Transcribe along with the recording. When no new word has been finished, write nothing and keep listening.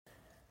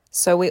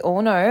So we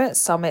all know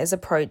summer is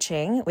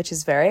approaching, which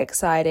is very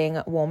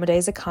exciting. Warmer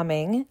days are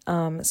coming.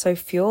 So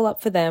fuel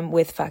up for them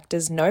with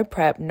Factor's no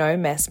prep, no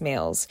mess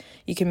meals.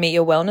 You can meet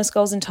your wellness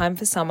goals in time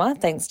for summer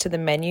thanks to the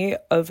menu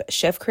of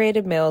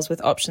chef-created meals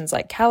with options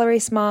like Calorie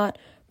Smart,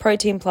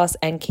 Protein Plus,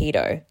 and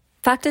Keto.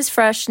 Factor's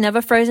fresh, never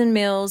frozen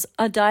meals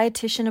are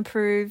dietitian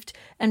approved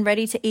and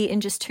ready to eat in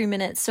just 2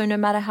 minutes. So no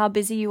matter how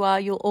busy you are,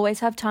 you'll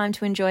always have time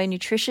to enjoy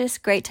nutritious,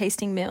 great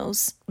tasting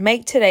meals.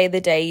 Make today the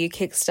day you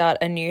kickstart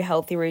a new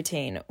healthy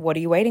routine. What are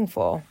you waiting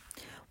for?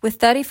 With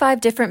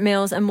 35 different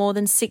meals and more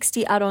than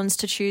 60 add-ons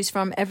to choose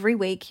from every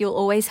week, you'll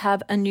always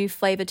have a new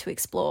flavor to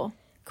explore.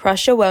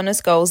 Crush your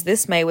wellness goals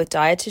this May with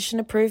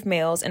dietitian-approved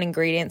meals and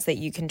ingredients that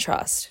you can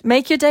trust.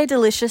 Make your day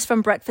delicious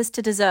from breakfast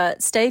to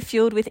dessert. Stay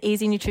fueled with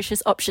easy,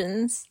 nutritious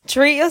options.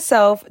 Treat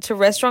yourself to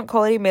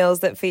restaurant-quality meals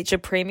that feature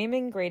premium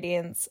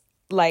ingredients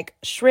like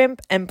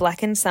shrimp and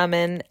blackened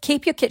salmon.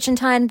 Keep your kitchen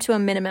time to a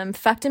minimum.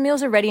 Factor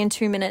meals are ready in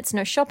 2 minutes.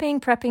 No shopping,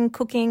 prepping,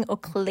 cooking, or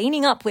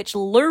cleaning up, which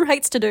Lou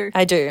hates to do.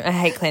 I do. I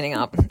hate cleaning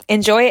up.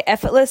 Enjoy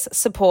effortless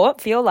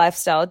support for your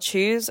lifestyle.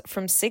 Choose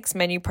from 6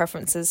 menu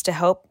preferences to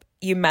help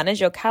you manage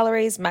your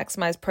calories,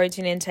 maximize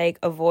protein intake,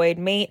 avoid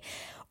meat,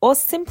 or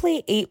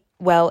simply eat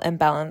well and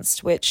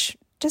balanced, which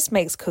just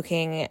makes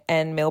cooking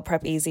and meal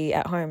prep easy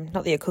at home.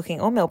 Not that you're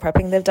cooking or meal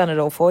prepping, they've done it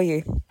all for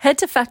you. Head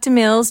to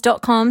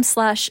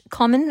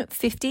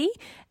factormeals.com/common50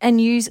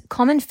 and use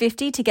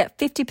common50 to get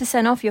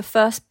 50% off your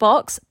first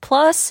box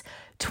plus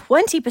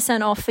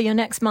 20% off for your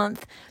next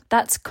month.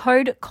 That's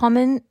code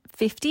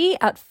common50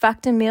 at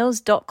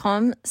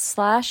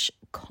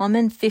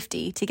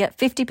factormeals.com/common50 to get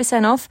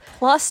 50% off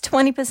plus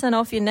 20%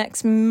 off your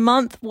next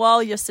month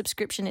while your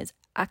subscription is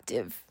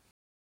active.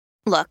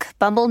 Look,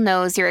 Bumble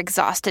knows you're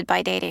exhausted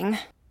by dating.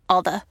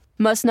 All the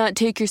must not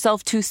take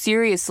yourself too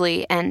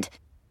seriously and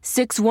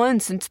 6'1"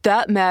 since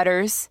that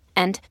matters.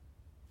 And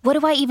what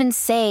do I even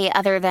say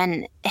other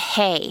than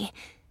hey?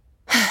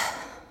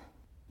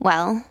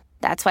 Well,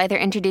 that's why they're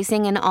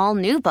introducing an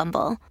all-new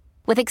Bumble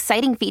with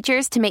exciting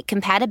features to make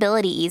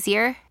compatibility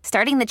easier,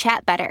 starting the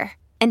chat better,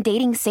 and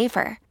dating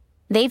safer.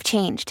 They've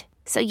changed,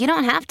 so you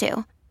don't have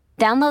to.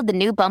 Download the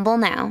new Bumble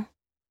now.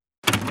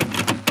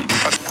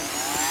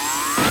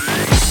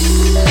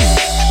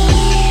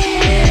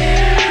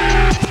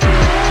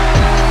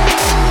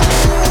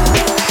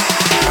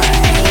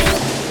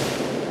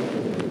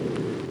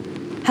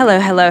 Hello,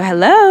 hello,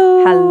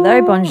 hello.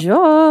 Hello,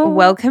 bonjour.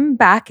 Welcome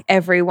back,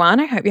 everyone.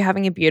 I hope you're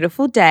having a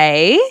beautiful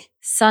day.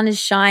 Sun is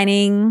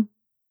shining.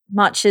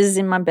 Much is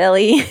in my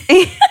belly.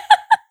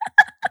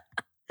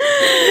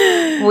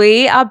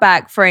 We are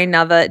back for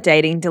another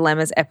Dating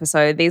Dilemmas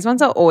episode. These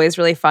ones are always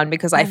really fun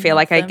because I feel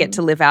like I get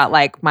to live out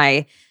like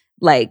my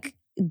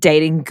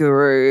dating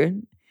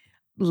guru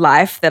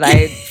life that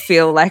I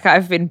feel like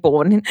I've been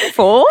born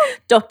for.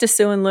 Dr.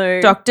 Sue and Lou.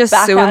 Dr.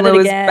 Sue and Lou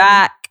is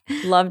back.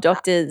 Love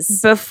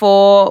doctors.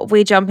 Before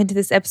we jump into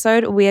this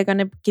episode, we are going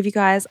to give you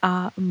guys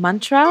our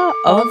mantra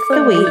of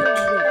the week.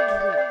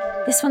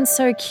 This one's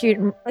so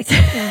cute.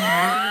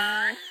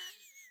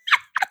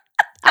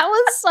 That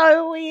was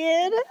so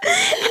weird.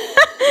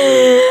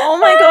 Oh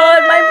my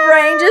God, my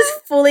brain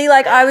just fully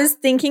I was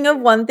thinking of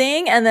one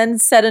thing and then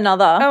said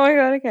another. Oh my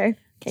God, okay.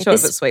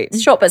 Short but sweet.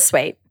 Short but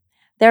sweet.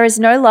 There is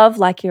no love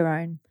like your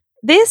own.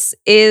 This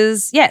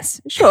is,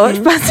 yes,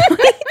 short but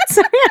sweet.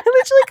 Sorry, I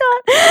literally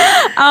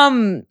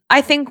can't.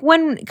 I think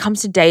when it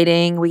comes to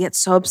dating, we get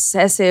so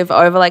obsessive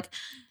over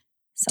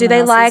do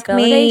they like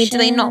me? Do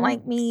they not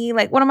like me?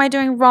 What am I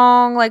doing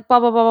wrong? Blah, blah,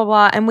 blah, blah,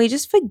 blah. And we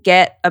just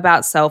forget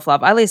about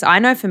self-love. At least I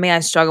know for me, I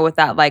struggle with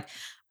that.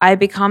 I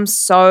become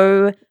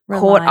so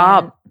caught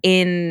up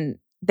in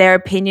their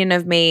opinion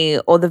of me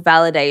or the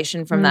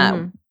validation from that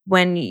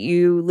when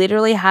you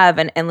literally have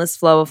an endless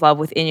flow of love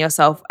within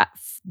yourself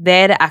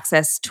there to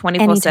access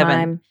 24/7.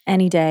 Anytime,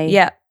 any day.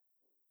 Yeah.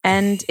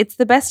 And it's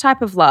the best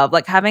type of love.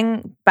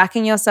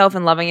 Backing yourself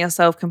and loving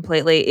yourself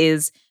completely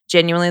is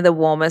genuinely the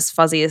warmest,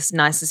 fuzziest,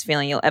 nicest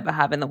feeling you'll ever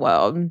have in the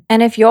world.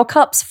 And if your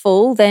cup's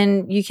full,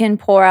 then you can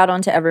pour out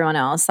onto everyone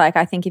else.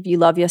 I think if you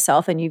love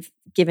yourself and you've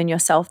given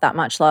yourself that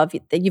much love,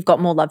 you've got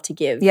more love to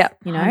give. Yeah,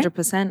 you know?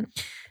 100%.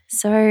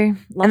 So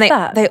love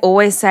that. They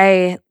always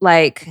say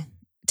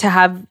to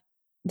have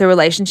the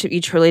relationship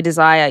you truly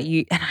desire,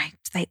 they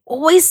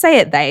always say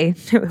it,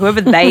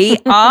 whoever they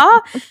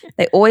are,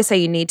 they always say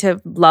you need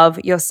to love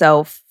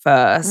yourself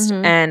first.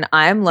 Mm-hmm. And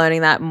I'm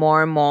learning that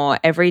more and more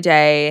every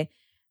day.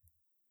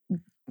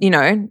 You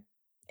know,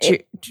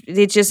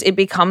 it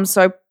becomes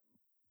so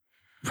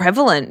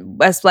prevalent.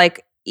 It's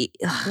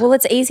well,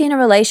 it's easy in a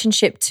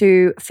relationship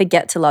to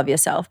forget to love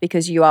yourself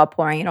because you are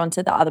pouring it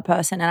onto the other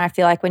person. And I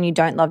feel like when you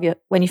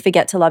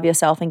forget to love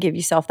yourself and give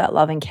yourself that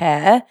love and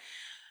care,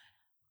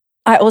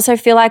 I also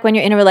feel like when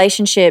you're in a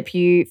relationship,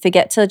 you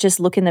forget to just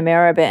look in the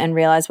mirror a bit and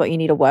realize what you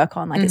need to work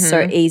on. It's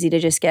so easy to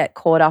just get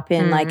caught up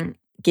in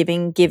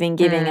giving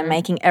and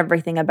making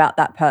everything about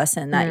that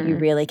person that you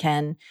really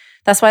can.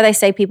 That's why they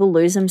say people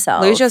lose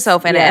themselves. Lose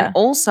yourself in it. And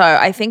also,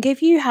 I think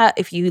if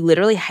you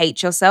literally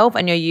hate yourself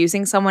and you're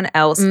using someone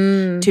else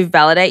to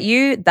validate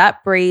you,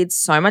 that breeds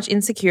so much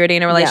insecurity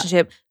in a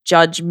relationship,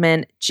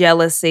 judgment,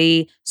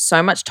 jealousy,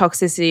 so much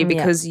toxicity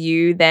because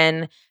you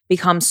then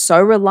become so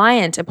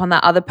reliant upon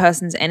that other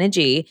person's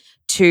energy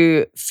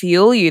to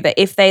fuel you that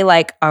if they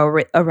like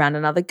are around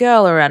another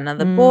girl or around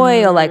another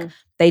boy or like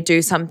they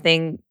do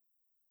something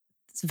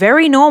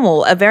very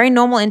normal, a very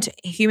normal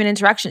human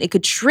interaction, it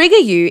could trigger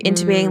you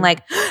into being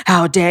like,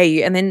 how dare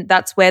you? And then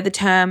that's where the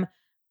term,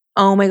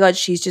 oh my God,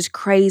 she's just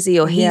crazy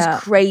or he's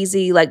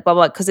crazy, like blah,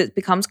 blah, because it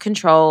becomes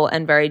control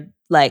and very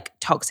like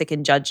toxic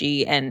and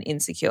judgy and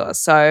insecure.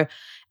 So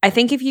I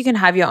think if you can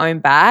have your own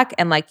back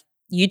and like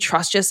you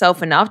trust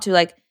yourself enough to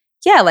like,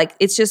 like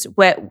it's just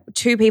where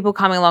two people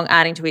coming along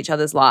adding to each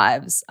other's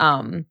lives.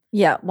 1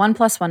 +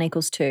 1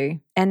 = 2.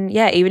 And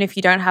even if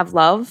you don't have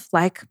love,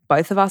 like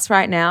both of us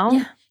right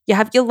now, you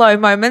have your low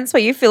moments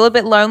where you feel a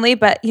bit lonely,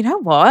 but you know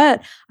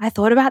what? I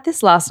thought about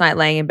this last night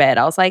laying in bed.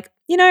 I was like,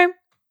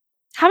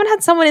 haven't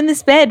had someone in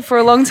this bed for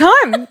a long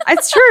time.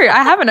 It's true.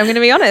 I haven't. I'm going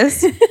to be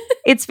honest.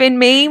 It's been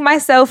me,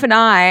 myself, and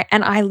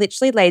I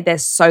literally laid there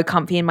so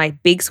comfy in my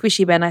big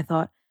squishy bed and I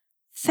thought,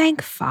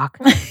 thank fuck.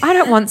 I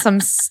don't want some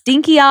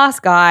stinky ass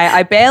guy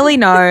I barely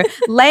know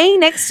laying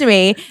next to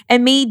me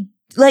and me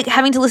like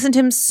having to listen to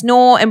him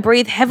snore and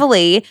breathe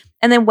heavily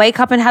and then wake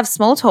up and have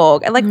small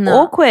talk and like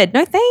awkward.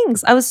 No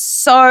thanks. I was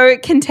so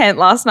content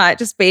last night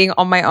just being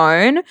on my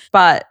own,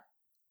 but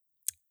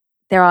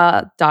there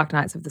are dark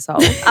nights of the soul.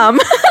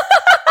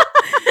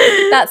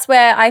 That's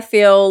where I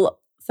feel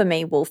for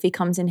me, Wolfie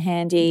comes in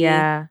handy.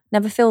 Yeah.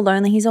 Never feel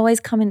lonely. He's always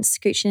coming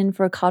scooching in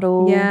for a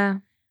cuddle. Yeah.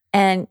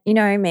 And you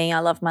know me, I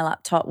love my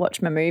laptop,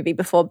 watch my movie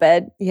before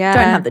bed. Yeah.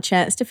 Don't have the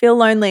chance to feel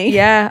lonely.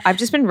 Yeah. I've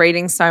just been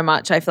reading so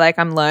much. I feel like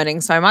I'm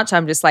learning so much.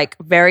 I'm just like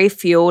very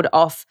fueled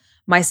off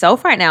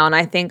myself right now. And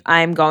I think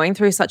I'm going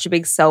through such a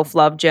big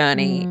self-love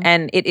journey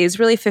and it is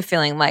really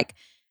fulfilling. Like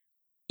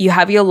you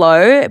have your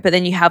low, but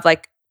then you have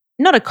like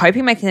not a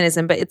coping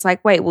mechanism, but it's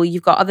like, wait, well,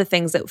 you've got other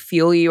things that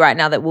fuel you right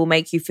now that will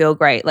make you feel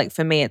great. Like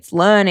for me, it's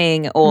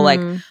learning or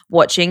like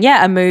watching,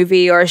 a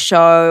movie or a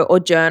show or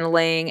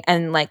journaling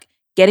and like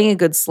getting a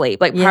good sleep,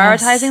 like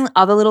prioritizing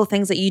other little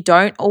things that you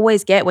don't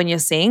always get when you're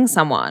seeing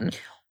someone.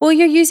 Well,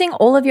 you're using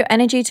all of your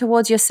energy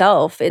towards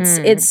yourself.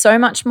 It's so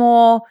much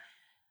more,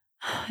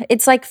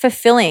 it's like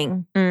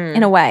fulfilling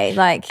in a way.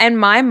 Like, and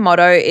my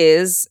motto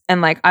is,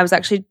 and like I was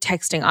actually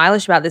texting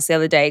Eilish about this the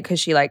other day because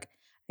she like,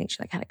 I think she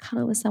like had a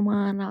cuddle with someone.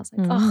 And I was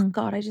like, oh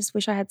God, I just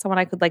wish I had someone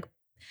I could like,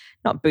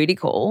 not booty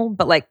call,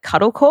 but like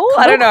cuddle call.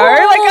 I don't know.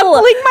 Like I'm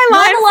pulling my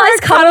line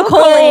for cuddle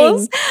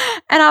calls.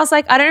 And I was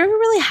like, I don't even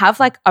really have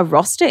like a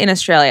roster in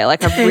Australia.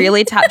 Like I'm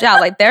really tapped out.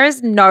 Like there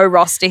is no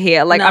roster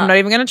here. Like I'm not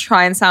even going to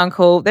try and sound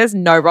cool. There's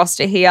no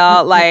roster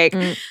here like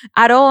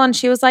at all. And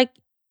she was like,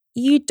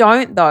 you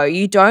don't though.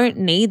 You don't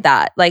need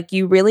that. Like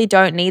you really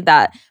don't need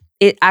that.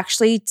 It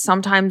actually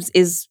sometimes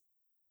is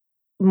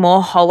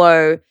more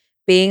hollow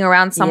being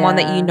around someone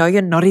that you know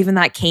you're not even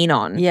that keen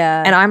on.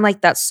 Yeah. And I'm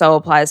like, that so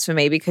applies for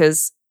me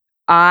because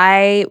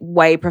I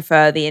way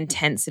prefer the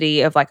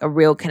intensity of like a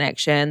real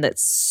connection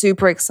that's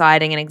super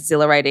exciting and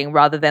exhilarating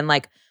rather than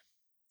like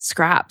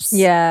scraps.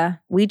 Yeah.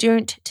 We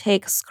don't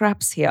take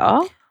scraps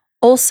here.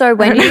 Also,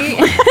 when you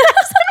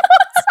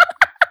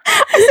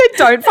I said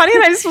don't funny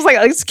and I just was like,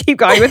 let's keep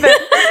going with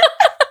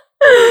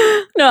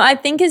it. No, I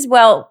think as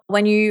well,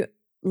 when you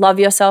love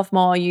yourself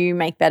more, you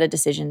make better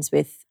decisions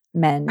with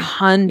men.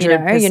 100%. You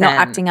know, you're not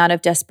acting out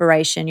of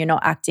desperation. You're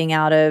not acting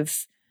out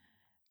of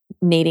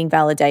needing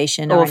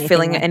validation or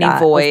filling like any that,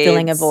 voids. or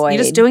filling a void.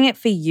 You're just doing it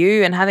for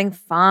you and having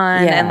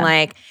fun and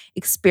like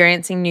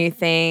experiencing new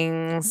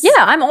things. Yeah,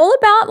 I'm all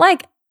about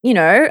like, you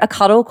know, a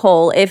cuddle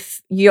call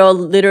if you're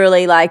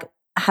literally like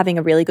having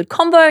a really good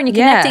convo and you're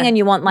connecting and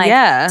you want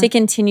like to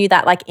continue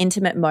that like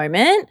intimate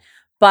moment.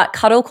 But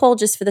cuddle call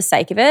just for the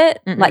sake of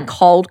it, like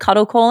cold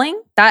cuddle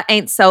calling. That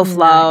ain't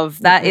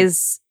self-love. That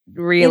is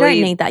really. You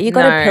don't need that. You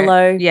got a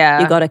pillow.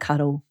 Yeah. You got a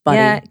cuddle, buddy.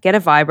 Yeah. Get a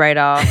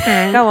vibrator.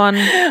 Go on.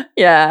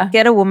 Yeah.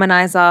 Get a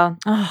womanizer.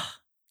 Oh,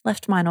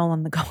 left mine all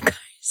on the Gold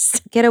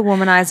Coast. Get a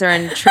womanizer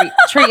and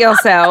treat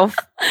yourself.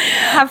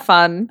 Have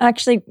fun. I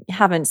actually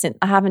haven't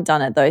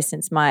done it though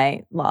since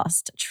my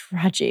last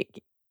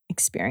tragic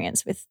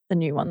experience with the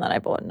new one that I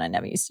bought and I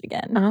never used it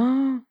again.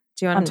 Oh.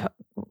 Do you want to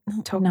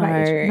talk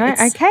about it? No,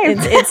 okay.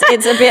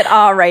 It's a bit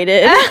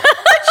R-rated.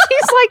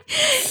 She's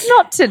like,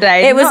 not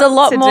today. It was a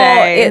lot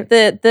today.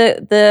 More.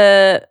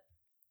 The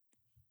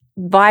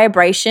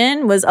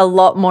vibration was a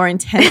lot more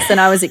intense than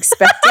I was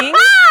expecting,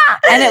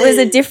 and it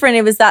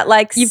was that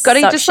like you've got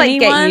to just like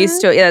get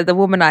used to it. Yeah, the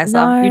womanizer.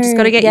 No, you just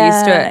got to get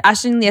used to it.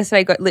 Ashton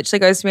yesterday literally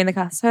goes to me in the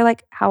car. So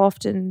like, how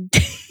often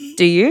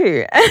do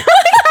you?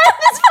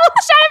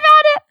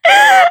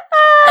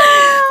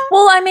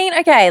 Well, I mean,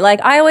 okay,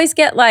 like I always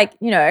get like,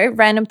 you know,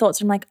 random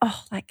thoughts. I'm like,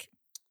 oh, like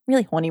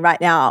really horny right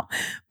now.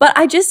 But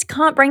I just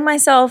can't bring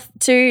myself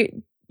to,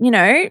 you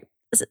know,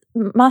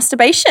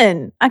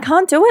 masturbation. I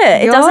can't do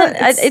it. It doesn't.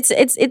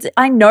 It's.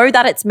 I know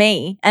that it's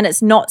me, and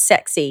it's not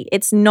sexy.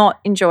 It's not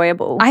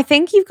enjoyable. I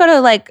think you've got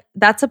to like.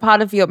 That's a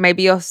part of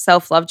your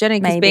self-love journey,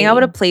 because being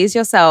able to please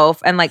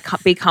yourself and like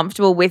be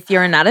comfortable with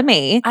your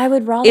anatomy. I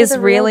would rather the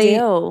real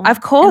deal.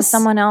 Of course,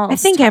 someone else. I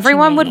think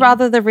everyone would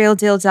rather the real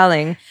deal,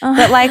 darling.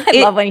 But like,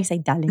 I love when you say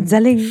darling.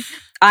 Darling.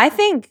 I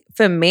think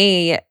for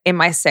me, in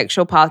my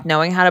sexual path,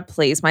 knowing how to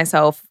please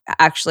myself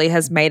actually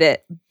has made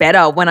it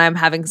better when I'm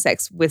having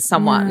sex with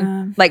someone.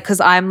 Yeah. Like,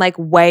 because I'm like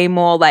way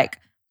more like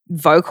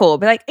vocal,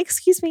 be like,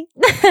 excuse me.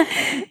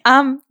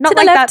 Not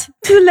like left. that.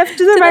 To the left,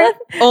 to the right.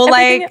 Or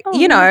like,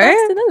 you know,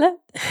 to the left.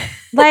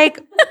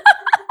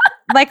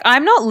 like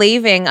I'm not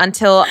leaving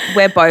until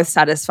we're both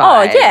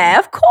satisfied. Oh, yeah,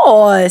 of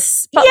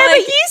course. But but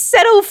you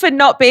settle for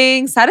not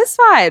being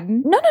satisfied.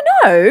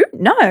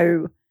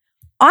 No.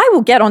 I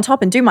will get on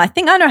top and do my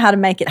thing. I know how to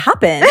make it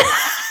happen.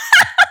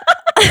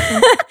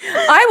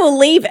 I will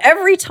leave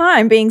every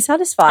time being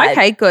satisfied.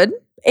 Okay, good.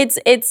 It's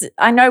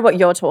I know what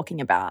you're talking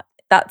about.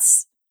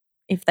 That's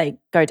if they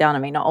go down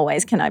on me, not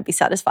always can I be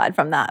satisfied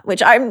from that,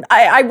 which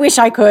I wish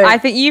I could. I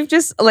think you've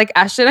just, like,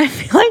 Ashton, I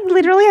feel like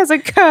literally has a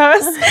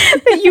curse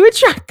that you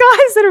attract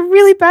guys that are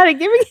really bad at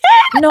giving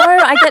head. No,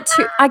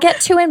 I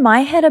get too in my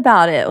head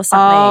about it or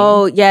something.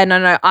 Oh, yeah, no.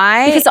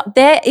 Because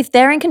if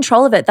they're in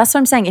control of it, that's what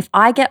I'm saying. If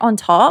I get on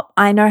top,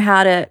 I know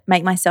how to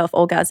make myself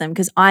orgasm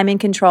because I'm in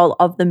control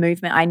of the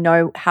movement. I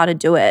know how to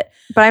do it.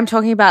 But I'm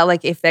talking about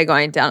like if they're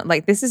going down,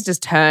 like this is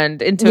just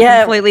turned into a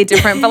completely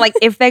different, but like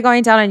if they're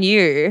going down on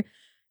you,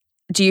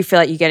 do you feel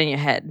like you get in your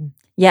head?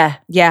 Yeah.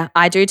 Yeah,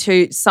 I do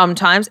too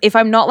sometimes. If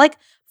I'm not like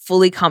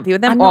fully comfy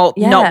with them not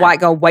white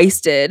girl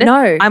wasted.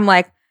 No. I'm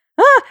like,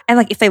 and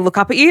like if they look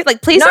up at you,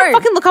 like please don't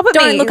fucking look up at me.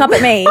 Don't look up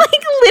at me. Like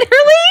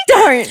literally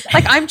don't.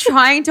 Like I'm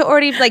trying to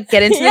already like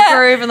get into the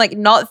groove and like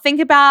not think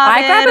about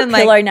it. I grab a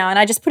pillow now and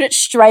I just put it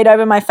straight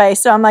over my face.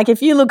 So I'm like,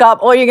 if you look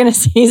up, all you're going to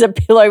see is a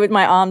pillow with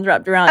my arms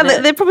wrapped around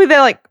it. They're probably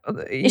like,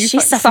 is she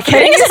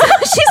suffocating? She's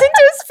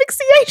into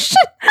asphyxiation.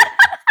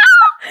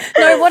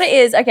 No, what it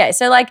is, okay,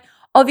 so like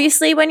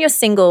obviously when you're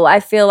single, I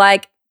feel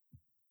like,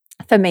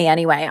 for me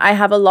anyway, I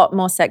have a lot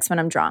more sex when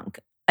I'm drunk.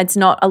 It's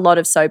not a lot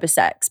of sober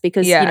sex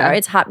because, you know,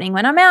 it's happening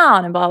when I'm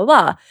out and blah, blah,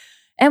 blah.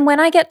 And when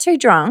I get too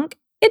drunk,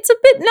 it's a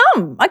bit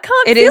numb. I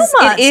can't feel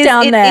much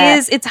down there.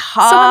 It's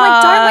hard. So I'm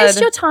like, don't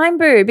waste your time,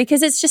 boo,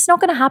 because it's just not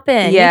going to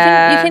happen.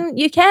 Yeah.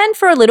 You can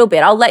for a little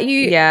bit. I'll let you,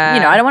 you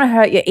know, I don't want to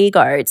hurt your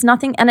ego. It's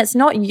nothing, and it's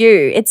not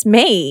you. It's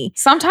me.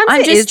 Sometimes I'm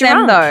it just is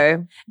them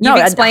though. No,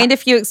 You've explained a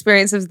few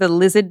experiences of the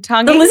lizard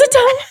tongue. The lizard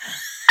tongue?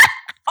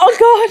 Oh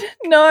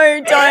God,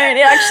 no, don't.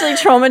 It actually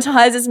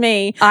traumatizes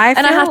me. I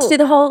have to do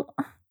the whole,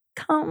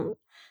 come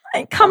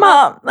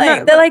up.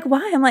 Like, they're like,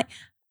 why? I'm like,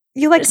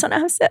 you like, I just want to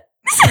have sex.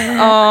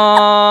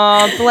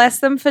 Oh, bless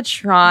them for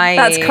trying.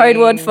 That's code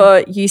word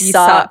for you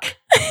suck.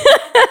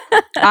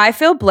 I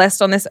feel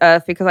blessed on this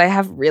earth because I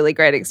have really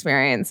great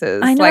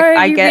experiences. I know,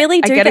 like, you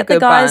really do get the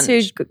guys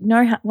bunch. who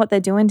know what they're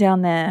doing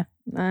down there.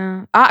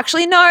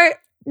 Actually, no.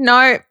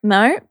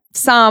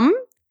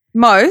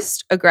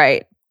 Most are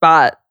great,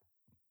 but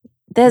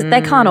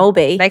they can't all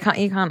be. You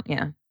can't,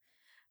 yeah.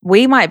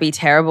 We might be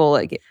terrible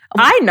at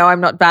I know I'm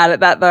not bad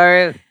at that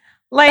though.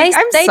 Like,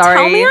 they sorry.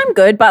 tell me I'm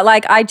good, but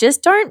like I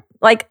just don't,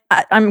 like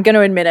I'm going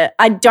to admit it.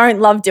 I don't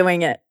love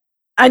doing it.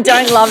 I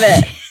don't love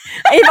it.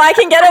 If I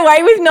can get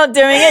away with not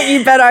doing it,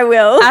 you bet I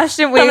will.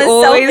 Ashton, we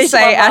always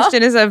say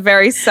Ashton is a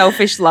very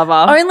selfish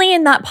lover. Only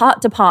in that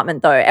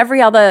department though.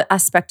 Every other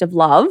aspect of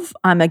love,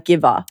 I'm a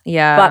giver.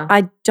 Yeah. But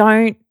I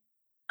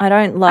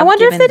don't love I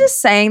wonder if they're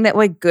just saying that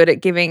we're good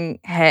at giving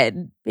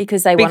head.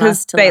 Because they want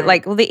us to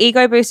like, well, the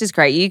ego boost is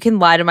great. You can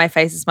lie to my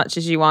face as much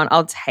as you want.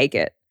 I'll take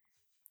it.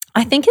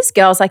 I think as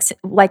girls, you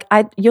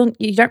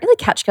don't really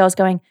catch girls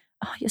going,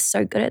 oh, you're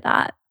so good at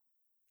that.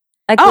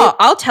 Like,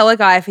 I'll tell a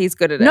guy if he's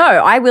good at it. No,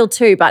 I will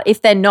too. But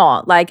if they're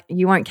not, like,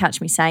 you won't catch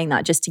me saying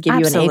that just to give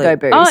you an ego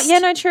boost. Oh, yeah,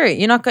 no, true.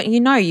 You're not.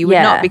 You would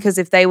not, because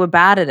if they were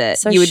bad at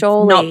it, you would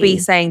not be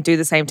saying do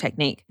the same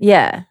technique.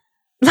 Yeah,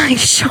 like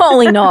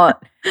surely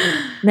not,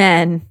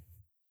 man.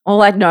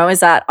 All I'd know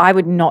is that I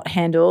would not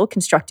handle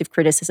constructive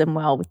criticism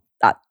well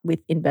with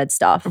in-bed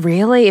stuff.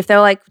 Really? If they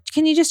were like,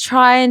 can you just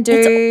try and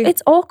do…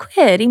 It's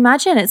awkward.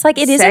 Imagine. It's like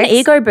it is an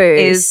ego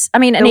boost.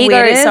 An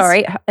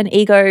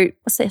ego,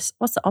 what's this?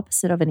 What's the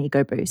opposite of an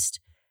ego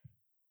boost?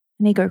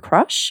 An ego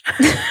crush?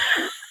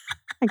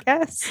 I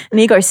guess. An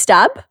ego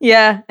stab?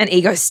 Yeah, an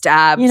ego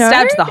stab. You know?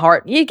 Stab to the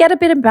heart. You get a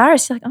bit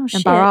embarrassed. You're like, oh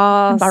shit.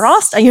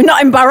 Embarrassed. Are you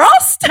not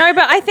embarrassed? No,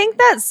 but I think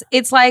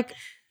it's like…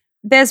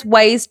 There's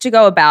ways to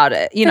go about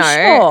it, you know?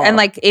 Sure. And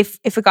like if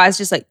a guy's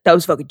just like, that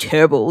was fucking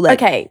terrible. Like,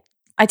 okay,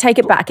 I take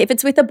it back. If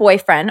it's with a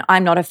boyfriend,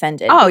 I'm not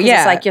offended. Oh, yeah.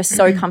 It's like you're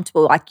so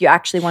comfortable, like you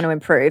actually want to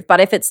improve.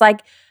 But if it's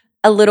like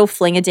a little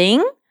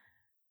fling-a-ding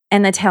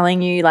and they're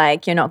telling you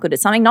like you're not good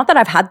at something, not that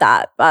I've had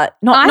that, but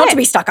not to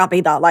be stuck up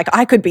either. Like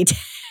I could be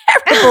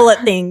terrible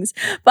at things.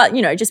 But,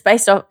 you know, just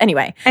based off…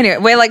 Anyway,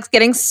 we're like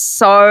getting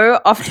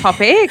so off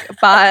topic.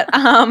 But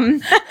oh,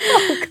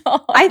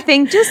 God. I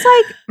think just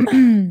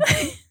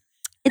like…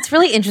 It's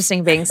really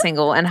interesting being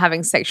single and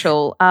having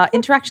sexual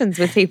interactions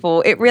with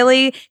people. It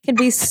really can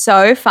be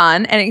so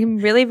fun and it can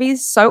really be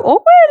so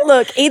awkward.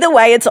 Look, either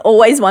way, it's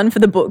always one for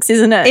the books,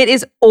 isn't it? It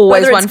is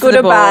always Whether one it's for good the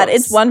or books. bad,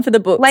 it's one for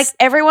the books. Like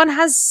everyone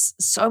has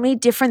so many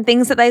different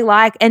things that they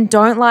like and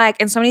don't like,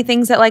 and so many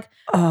things that like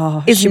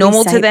is should we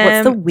normal to say,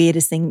 them. What's the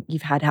weirdest thing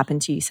you've had happen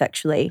to you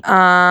sexually?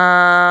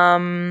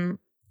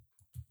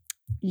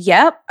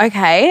 Yep.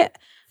 Okay.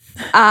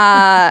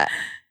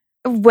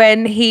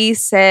 When he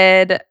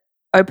said,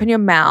 "Open your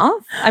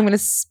mouth, I'm going to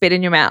spit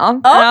in your mouth,"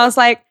 and I was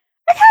like,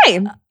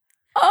 "Okay."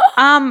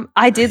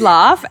 I did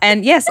laugh,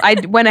 and yes, I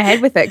went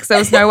ahead with it because there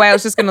was no way I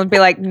was just going to be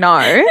like, "No."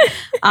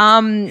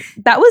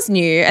 That was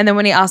new. And then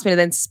when he asked me to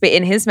then spit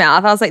in his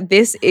mouth, I was like,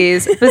 "This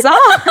is bizarre."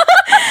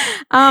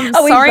 Are we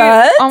sorry.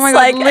 birds? Oh my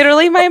Like- god!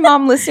 Literally, my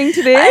mom listening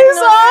to this. I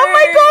know. Oh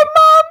my god,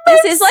 mom!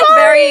 This is like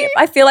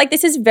I feel like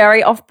this is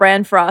very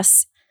off-brand for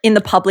us in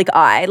the public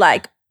eye.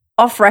 Like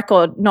off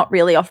record, not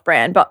really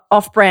off-brand, but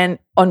off-brand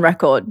on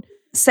record.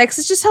 Sex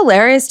is just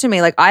hilarious to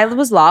me. Like I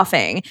was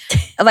laughing,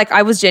 like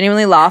I was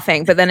genuinely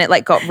laughing, but then it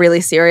like got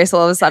really serious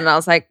all of a sudden. I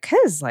was like,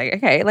 "Cause like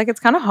okay, like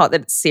it's kind of hot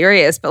that it's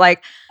serious, but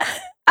like,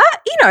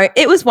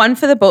 it was one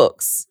for the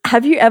books."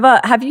 Have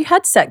you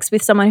had sex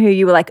with someone who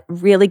you were like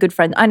really good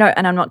friends? I know,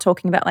 and I'm not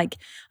talking about like,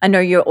 I know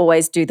you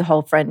always do the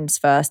whole friends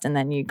first and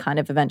then you kind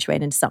of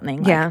eventuate into something.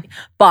 Like, Yeah.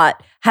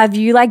 But have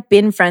you like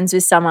been friends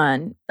with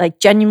someone, like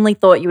genuinely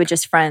thought you were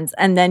just friends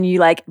and then you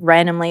like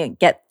randomly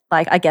get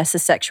like, I guess, a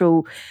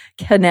sexual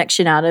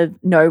connection out of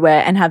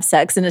nowhere and have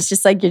sex and it's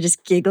just like you're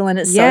just giggling.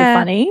 It's so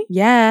funny.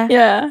 Yeah.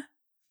 Yeah.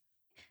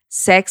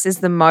 Sex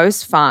is the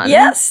most fun.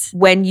 Yes.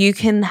 When you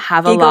can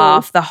have a Giggle.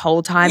 laugh the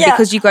whole time Yeah.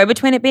 because you go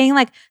between it being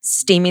like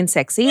steaming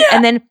sexy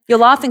and then you're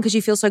laughing because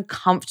you feel so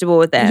comfortable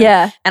with them.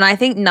 Yeah. And I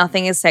think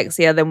nothing is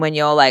sexier than when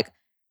you're like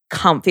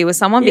comfy with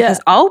someone Yeah.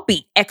 because I'll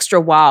be extra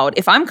wild.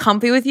 If I'm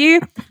comfy with you,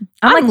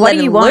 I'm like, what do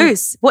letting you want?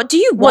 loose. What do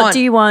you want? What do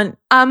you want?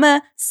 I'm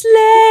a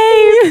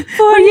slave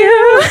for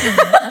you.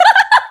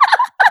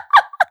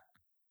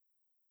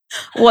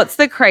 What's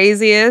the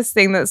craziest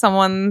thing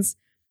that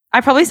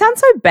I probably sound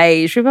so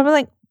beige. People are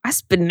probably like, I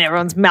spit in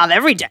everyone's mouth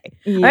every day.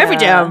 Every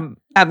day I'm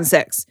having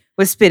sex.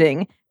 We're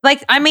spitting.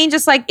 Like, I mean,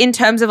 just like in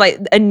terms of like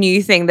a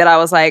new thing that I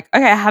was like,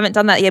 okay, I haven't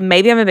done that yet.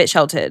 Maybe I'm a bit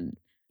sheltered.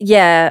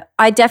 Yeah,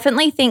 I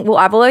definitely think, well,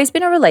 I've always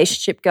been a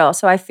relationship girl.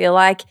 So I feel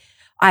like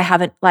I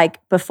haven't like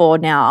before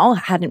now,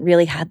 hadn't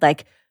really had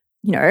like,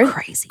 you know,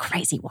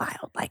 crazy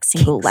wild, like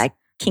single, Kinks. like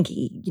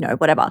kinky, you know,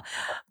 whatever.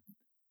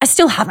 I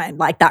still haven't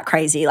like that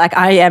crazy. Like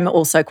I am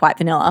also quite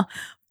vanilla.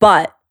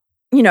 But,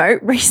 you know,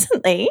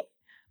 recently,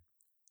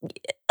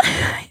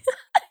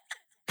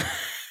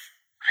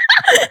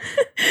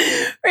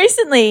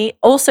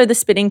 also the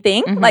spitting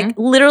thing, Mhm. like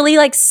literally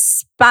like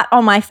spat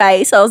on my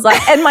face. I was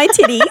like, and my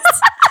titties.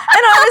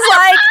 And I was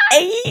like,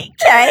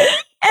 okay.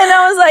 And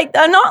I was like,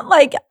 I'm not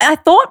like, I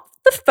thought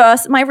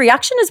my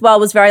reaction as well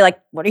was very like,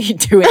 what are you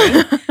doing?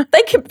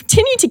 They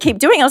continued to keep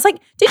doing it. I was like,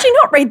 did you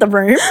not read the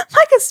room?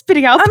 Like a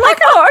spitting out. I'm like,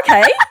 oh,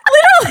 okay.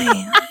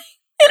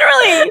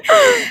 Literally.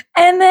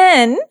 And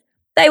then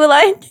they were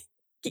like,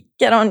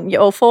 get on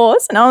your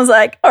fours. And I was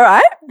like, all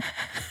right.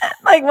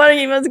 Like,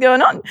 what's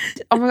going on?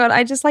 Oh my God,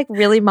 I just like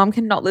really, mom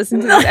cannot listen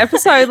to this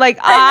episode. Like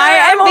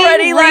I know, I'm I'm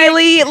already, like-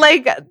 really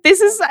like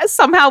this is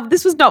somehow,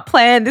 this was not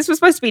planned. This was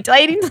supposed to be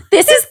dating.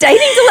 This is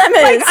dating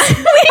dilemmas.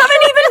 We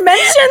haven't even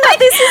mentioned that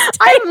this is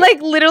I'm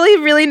like literally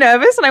really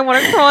nervous and I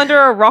want to crawl under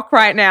a rock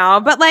right now.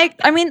 But like,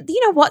 I mean, you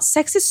know what?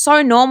 Sex is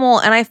so normal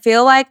and I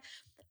feel like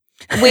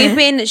we've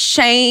been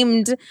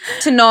shamed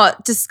to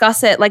not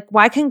discuss it. Like,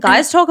 why can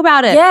guys talk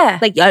about it? Yeah.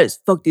 Like, yo,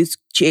 just fuck this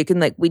chick and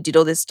like we did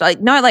all this.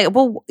 Like, no, like,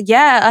 well,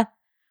 yeah.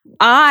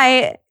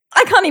 I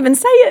can't even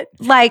say it.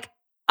 Like,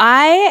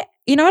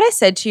 you know what I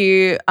said to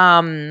you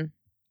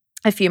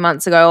a few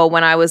months ago, or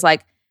when I was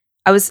like,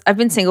 I've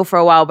been single for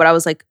a while, but I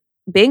was like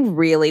being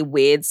really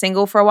weird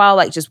single for a while,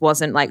 like just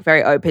wasn't like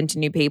very open to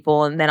new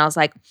people. And then I was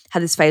like,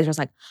 had this phase where I was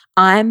like,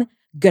 I'm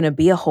gonna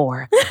be a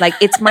whore. Like,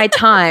 it's my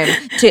time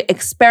to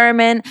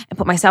experiment and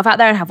put myself out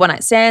there and have one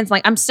night stands.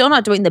 Like, I'm still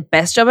not doing the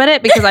best job at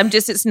it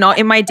because it's not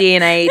in my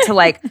DNA to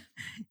like,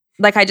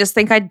 I just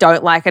think I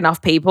don't like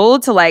enough people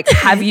to like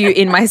have you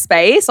in my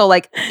space or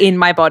like in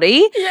my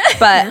body. Yeah.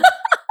 But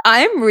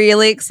I'm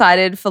really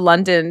excited for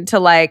London to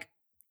like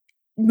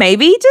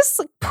maybe just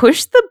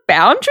push the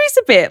boundaries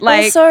a bit.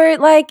 Like, also,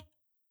 like,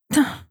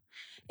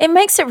 it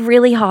makes it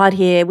really hard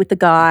here with the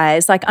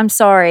guys. Like, I'm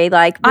sorry.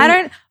 Like,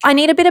 I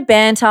need a bit of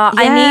banter. I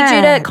need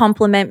you Yeah. to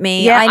compliment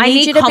me. yeah, I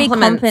need you to be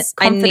compliments.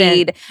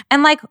 confident.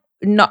 And like,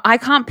 no, I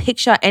can't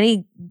picture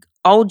any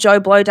old Joe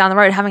Blow down the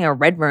road having a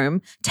red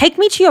room. Take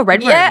me to your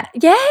red room.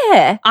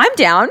 Yeah. I'm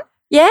down.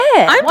 Yeah.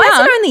 I'm Why is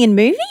down. it only in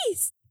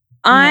movies?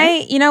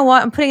 You know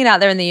what? I'm putting it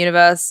out there in the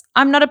universe.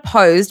 I'm not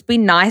opposed. Be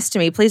nice to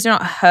me. Please do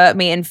not hurt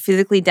me and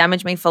physically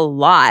damage me for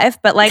life.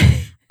 But like,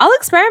 I'll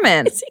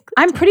experiment.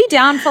 I'm pretty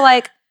down for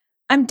like,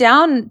 I'm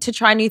down to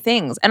try new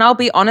things. And I'll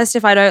be honest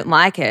if I don't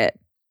like it.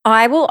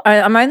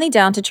 I'm only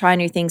down to try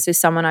new things with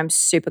someone I'm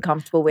super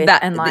comfortable with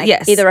and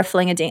like either a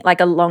fling-a-ding,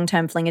 like a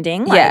long-term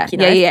fling-a-ding. Yeah, like, you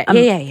know,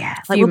 yeah.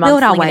 Like we'll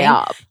build our way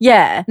up.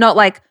 Yeah. Not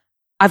like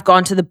I've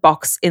gone to the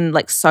box in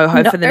like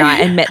Soho for the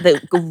night and met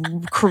the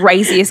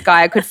craziest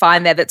guy I could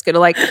find there that's going to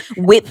like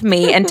whip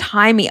me and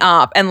tie me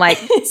up and like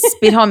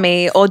spit on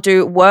me or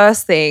do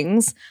worse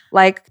things.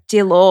 Like,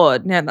 dear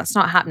Lord, no, that's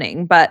not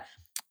happening. But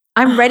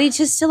I'm ready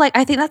to still like,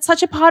 I think that's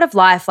such a part of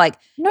life, like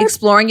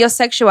exploring your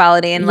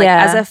sexuality. And like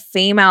as a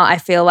female, I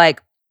feel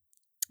like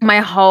my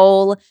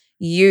whole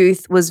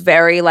youth was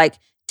very like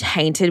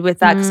tainted with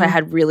that because I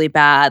had really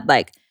bad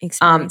like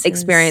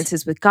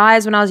experiences with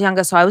guys when I was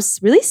younger. So I was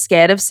really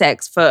scared of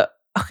sex for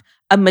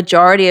a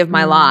majority of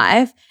my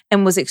life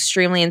and was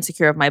extremely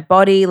insecure of my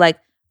body. Like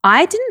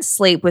I didn't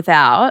sleep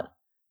without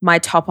my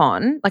top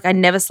on. Like I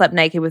never slept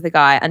naked with a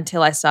guy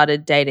until I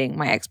started dating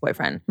my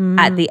ex-boyfriend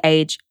at the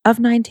age of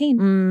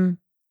 19.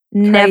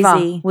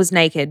 Never was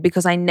naked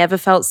because I never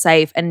felt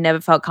safe and never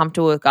felt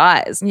comfortable with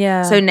guys.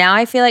 Yeah. So now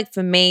I feel like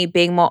for me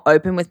being more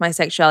open with my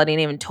sexuality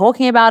and even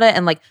talking about it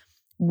and like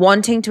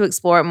wanting to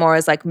explore it more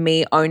is like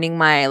me owning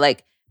my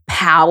like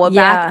power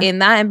back in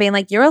that and being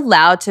like, you're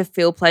allowed to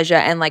feel pleasure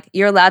and like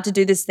you're allowed to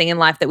do this thing in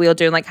life that we all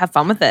do and like have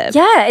fun with it.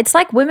 Yeah, it's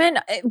like women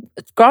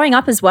growing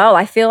up as well.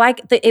 I feel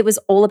like it was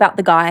all about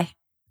the guy.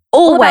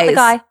 Always. All about the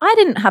guy. I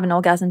didn't have an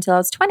orgasm until I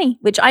was 20,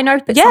 which I know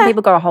that some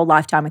people go a whole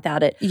lifetime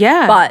without it.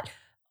 Yeah. But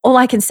all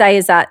I can say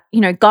is that, you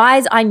know,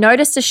 guys, I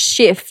noticed a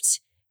shift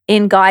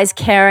in guys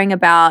caring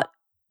about,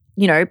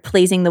 you know,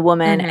 pleasing the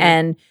woman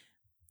and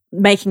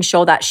making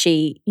sure that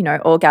she, you know,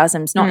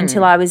 orgasms, not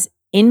until I was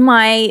in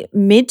my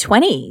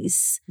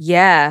mid-20s.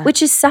 Yeah.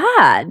 Which is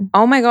sad.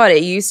 Oh my God.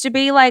 It used to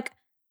be like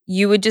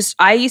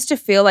I used to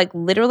feel like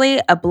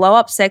literally a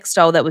blow-up sex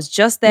doll that was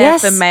just there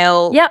for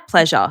male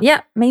pleasure.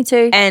 Yeah, me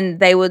too. And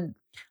they would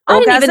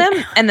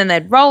orgasm and then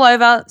they'd roll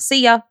over,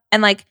 see ya.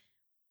 And like,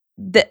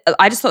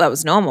 I just thought that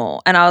was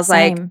normal. And I was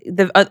like,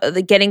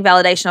 the getting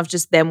validation of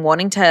just them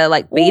wanting to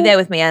like be there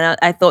with me. And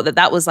I thought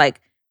that was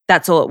like,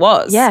 that's all it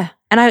was. Yeah.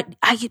 And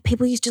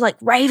people used to like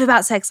rave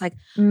about sex, like,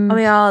 oh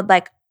my God,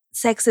 like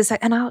sex is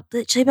like, and I'll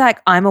literally be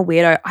like, I'm a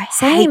weirdo. I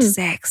hate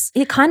sex.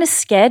 It kind of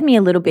scared me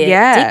a little bit.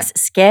 Yeah. Dicks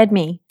scared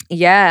me.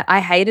 Yeah,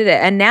 I hated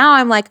it. And now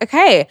I'm like,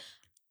 okay,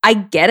 I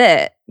get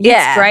it.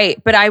 Yeah. It's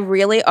great. But I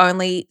really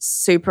only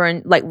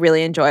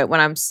really enjoy it when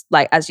I'm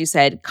like, as you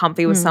said,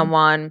 comfy with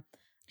someone.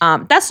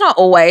 That's not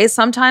always.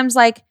 Sometimes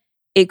like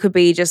it could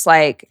be just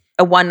like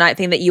a one night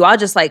thing that you are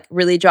just like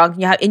really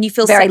drunk and you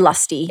feel very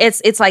lusty.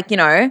 It's like, you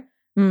know,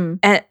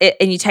 and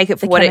you take it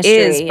for what it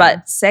is.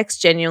 But sex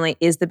genuinely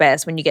is the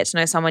best when you get to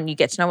know someone, you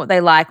get to know what they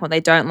like, what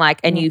they don't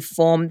like, and you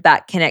form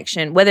that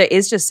connection, whether it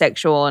is just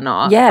sexual or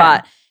not. Yeah.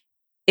 But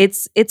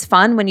it's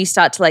fun when you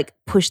start to like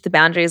push the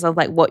boundaries of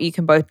like what you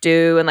can both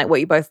do and like what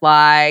you both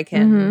like.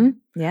 And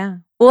yeah.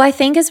 Well, I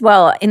think as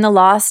well in the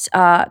last,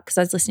 because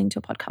I was listening to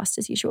a podcast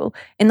as usual,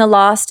 in the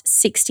last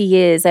 60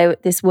 years,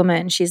 this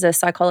woman, she's a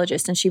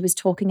psychologist, and she was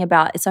talking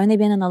about it's only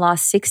been in the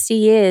last 60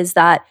 years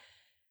that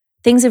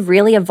things have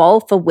really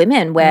evolved for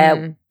women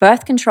where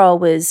birth control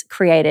was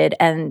created,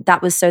 and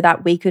that was so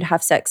that we could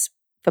have sex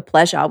for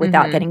pleasure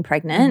without getting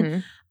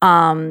pregnant.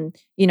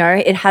 You know,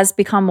 it has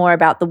become more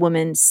about the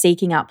woman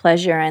seeking out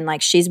pleasure, and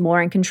like she's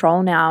more in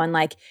control now, and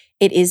like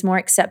it is more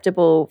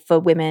acceptable for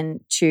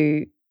women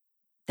to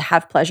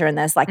have pleasure, and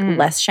there's like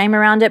less shame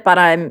around it. But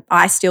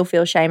I still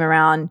feel shame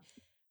around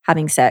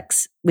having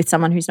sex with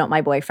someone who's not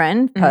my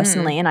boyfriend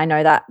personally. And I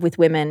know that with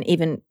women,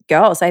 even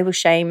girls, they will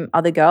shame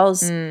other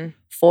girls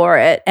for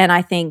it. And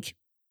I think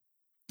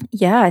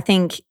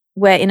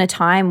we're in a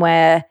time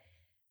where,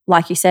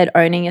 like you said,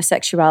 owning your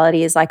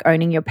sexuality is like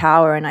owning your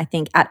power. And I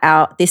think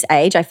at this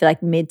age, I feel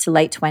like mid to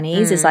late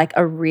 20s is like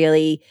a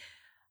really,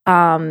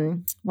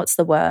 what's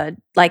the word?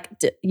 Like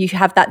you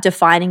have that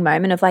defining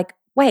moment of like,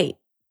 wait,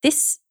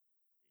 this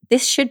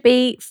should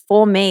be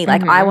for me.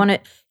 Like I want to,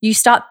 you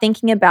start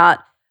thinking about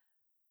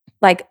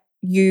like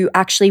you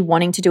actually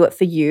wanting to do it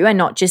for you and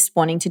not just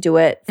wanting to do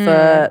it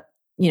for,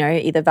 you know,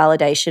 either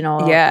validation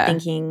or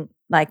thinking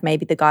like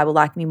maybe the guy will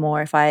like me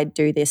more if I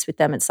do this with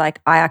them. It's like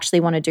I actually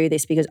want to do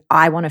this because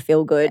I want to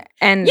feel good.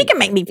 And you can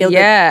make me feel good.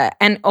 Yeah.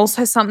 And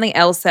also something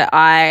else that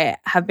I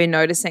have been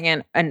noticing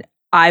and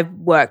I've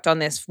worked on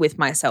this with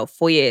myself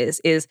for years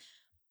is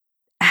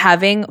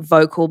having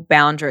vocal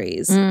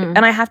boundaries. And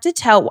I have to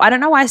I don't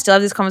know why I still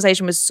have this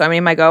conversation with so many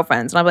of my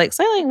girlfriends. And I'm like,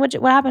 so like,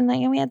 what happened?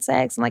 Like, we had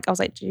sex. And like, I was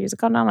like, did you use a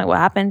condom? Like, what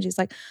happened? She's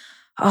like,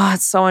 oh,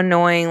 it's so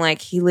annoying.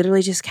 Like, he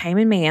literally just came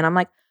in me. And I'm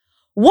like,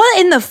 what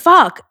in the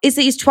fuck is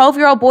these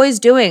 12-year-old boys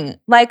doing?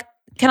 Like,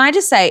 can I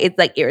just say it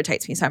like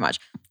irritates me so much.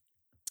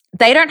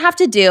 They don't have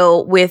to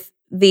deal with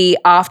the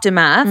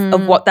aftermath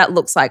of what that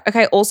looks like.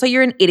 Okay, also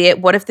you're an idiot.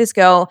 What if this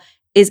girl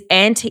is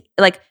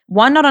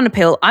one, not on a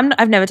pill.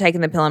 I've never taken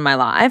the pill in my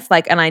life,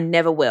 like, and I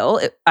never will.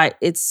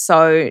 It's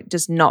so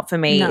just not for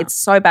me. No. It's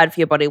so bad for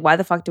your body. Why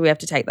the fuck do we have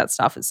to take that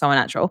stuff? It's so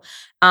unnatural.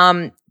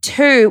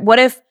 Two, what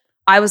if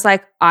I was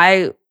like,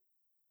 I'm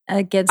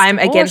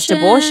against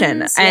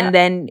abortion, and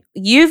then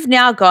you've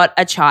now got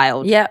a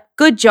child. Yeah.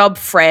 Good job,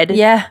 Fred.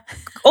 Yeah.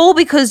 all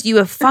because you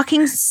were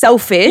fucking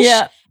selfish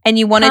and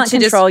you wanted to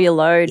control your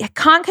load. You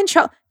can't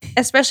control,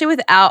 especially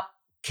without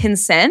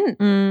consent.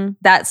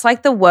 That's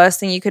like the worst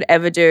thing you could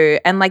ever do.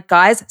 And like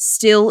guys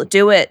still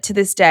do it to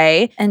this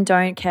day. And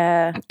don't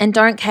care.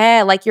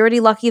 Like you're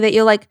already lucky that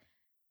you're like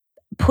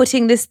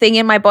putting this thing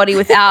in my body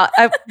without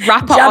a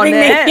wrapper on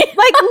it.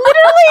 Like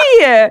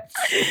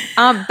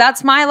literally.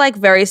 That's my like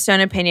very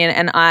stern opinion.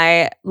 And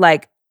I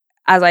like,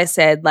 as I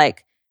said,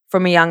 like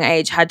from a young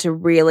age had to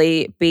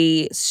really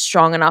be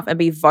strong enough and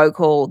be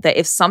vocal that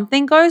if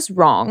something goes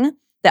wrong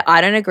that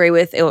I don't agree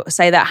with or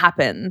say that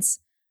happens,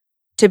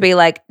 to be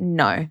like,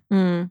 no,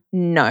 not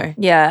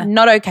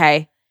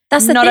okay.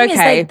 That's the thing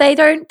is they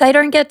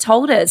don't get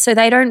told it, so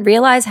they don't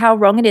realize how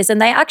wrong it is, and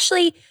they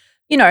actually,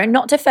 you know,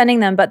 not defending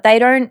them, but they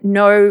don't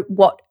know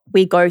what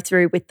we go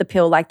through with the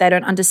pill. Like they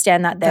don't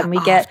understand that. Then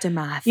we get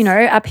aftermath. You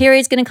know, our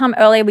period's going to come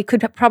earlier. We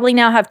could probably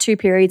now have 2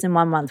 periods in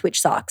 1 month,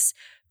 which sucks.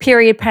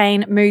 Period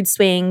pain, mood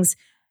swings.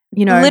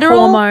 You know,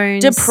 literal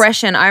hormones.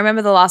 Depression. I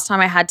remember the last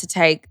time I had to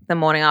take the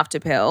morning after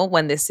pill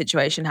when this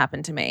situation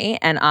happened to me,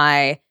 and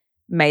I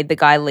made the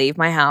guy leave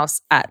my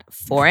house at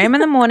 4 a.m.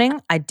 in the morning.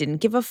 I didn't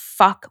give a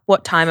fuck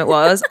what time it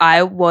was.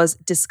 I was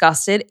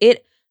disgusted.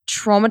 It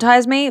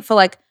traumatized me for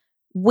like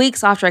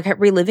weeks after. I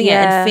kept reliving it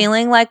and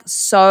feeling like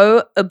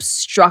so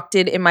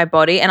obstructed in my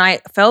body. And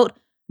I felt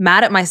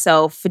mad at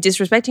myself for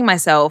disrespecting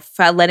myself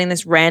for letting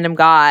this random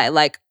guy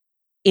like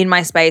in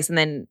my space and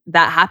then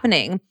that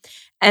happening.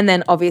 And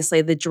then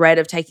obviously the dread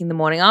of taking the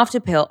morning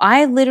after pill.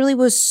 I literally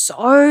was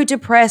so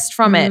depressed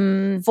from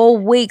it for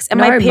weeks. And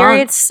my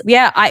period,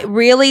 it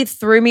really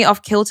threw me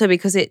off kilter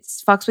because it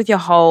fucks with your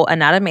whole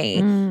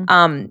anatomy.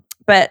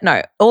 But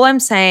no, all I'm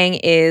saying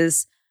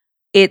is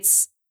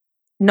it's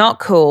not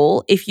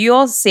cool. If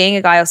you're seeing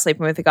a guy or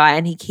sleeping with a guy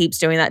and he keeps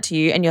doing that to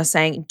you and you're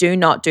saying, do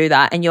not do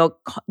that. And you're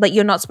like,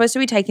 you're not supposed to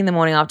be taking the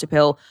morning after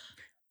pill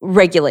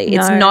regularly.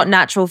 It's not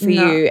natural for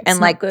you. And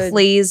like,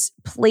 please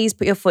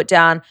put your foot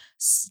down,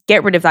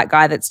 get rid of that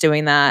guy that's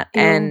doing that.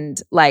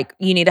 And like,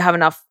 you need to have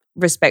enough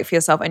respect for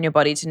yourself and your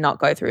body to not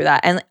go through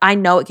that. And I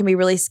know it can be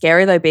really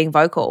scary though, being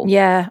vocal.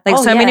 Yeah.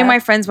 Like many of my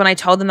friends, when I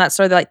told them that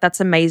story, they're like, that's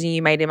amazing.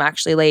 You made him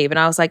actually leave. And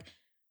I was like,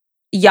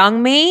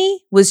 young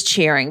me was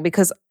cheering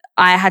because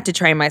I had to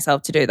train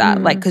myself to do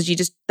that. Like,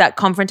 because that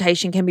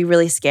confrontation can be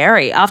really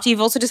scary after you've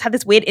also just had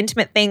this weird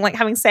intimate thing like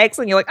having sex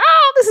and you're like,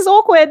 oh, this is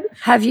awkward.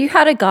 Have you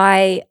had a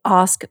guy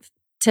ask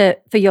for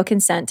your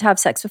consent to have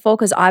sex before?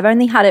 Because I've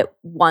only had it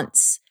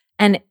once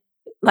and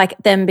like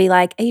them be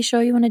like, are you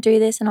sure you want to do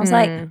this? And I was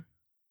like,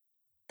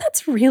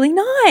 that's really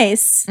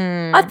nice.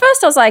 At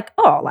first I was like,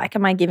 oh, like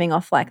am I giving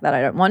off like that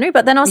I don't want to?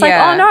 But then I was like,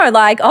 oh no,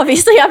 like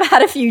obviously I've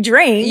had a few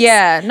drinks.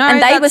 Yeah. No, and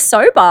they were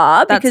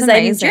sober because they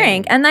didn't amazing.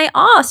 drink. And they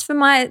asked for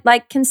my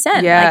like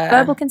consent, like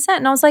verbal consent.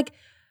 And I was like,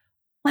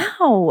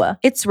 wow.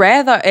 It's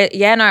rare though.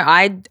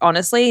 I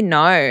honestly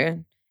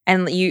know.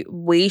 And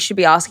we should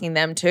be asking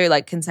them too.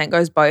 Like consent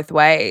goes both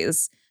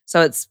ways.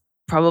 So it's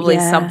probably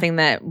something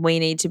that we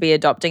need to be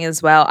adopting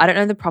as well. I don't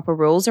know the proper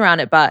rules around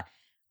it, but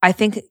I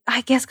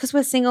guess because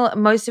we're single,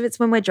 most of it's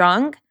when we're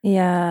drunk.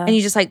 Yeah. And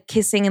you just like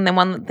kissing and then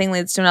one thing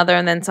leads to another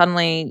and then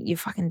suddenly you're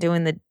fucking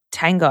doing the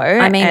tango.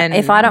 I mean,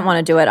 if I don't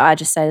want to do it, I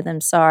just say to them,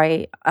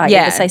 sorry. I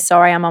either say,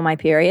 sorry, I'm on my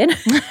period.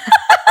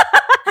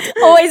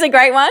 Always a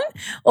great one.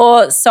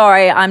 Or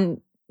sorry,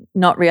 I'm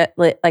not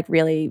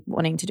really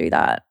wanting to do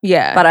that.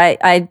 Yeah. But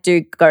I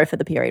do go for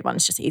the period one.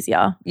 It's just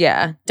easier.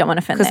 Yeah. Don't want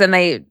to offend because then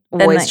they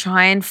always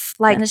try and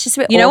and it's just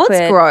a bit you know awkward.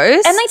 what's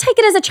gross? And they take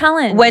it as a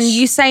challenge. When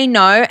you say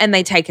no and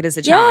they take it as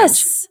a challenge.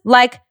 Yes.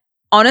 Like,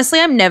 honestly,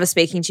 I'm never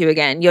speaking to you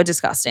again. You're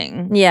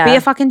disgusting. Yeah. Be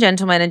a fucking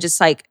gentleman and just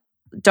like,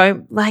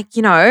 don't like,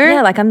 you know.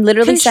 Yeah, like I'm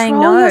literally saying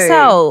no. Control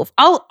yourself.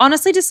 I'll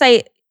honestly just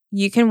say,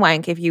 you can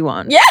wank if you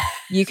want. Yeah.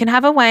 You can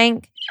have a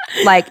wank.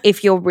 Like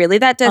if you're really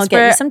that desperate.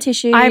 I'll get you some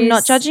tissues. I'm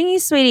not judging you,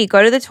 sweetie.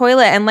 Go to the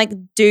toilet and like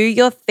do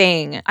your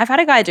thing. I've had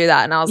a guy do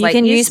that and I was you like. You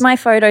can use my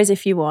photos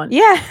if you want.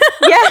 Yeah.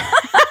 Yeah.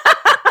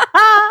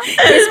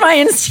 Here's my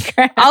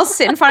Instagram. I'll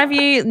sit in front of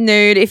you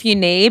nude if you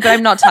need, but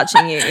I'm not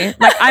touching you.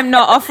 Like I'm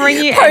not offering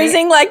you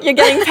posing like you're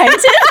getting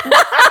painted.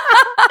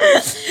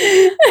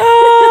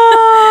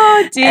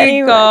 Oh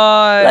dear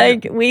God.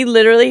 Like we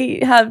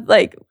literally have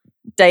like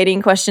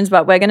dating questions,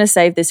 but we're going to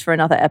save this for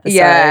another episode.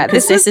 Yeah,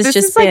 this has is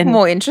just like been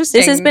more interesting.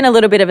 This has been a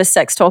little bit of a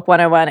sex talk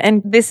 101,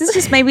 and this is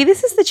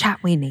the chat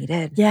we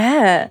needed.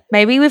 Yeah,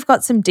 maybe we've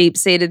got some deep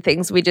seated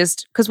things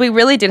because we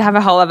really did have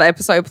a whole other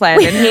episode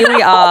planned, and here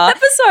we are,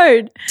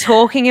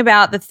 talking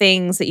about the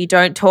things that you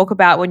don't talk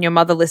about when your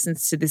mother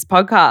listens to this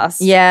podcast.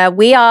 Yeah,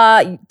 we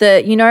are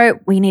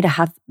we need to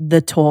have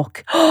the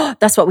talk.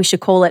 That's what we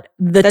should call it.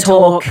 The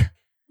talk.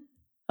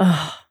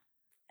 Oh,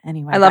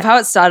 anyway, I love how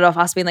it started off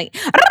us being like.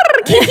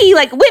 Kiki,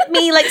 like whip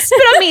me, like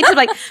spit on me to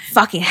like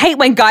fucking hate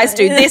when guys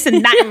do this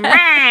and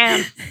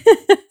that.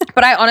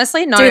 But I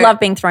honestly do love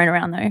being thrown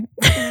around though.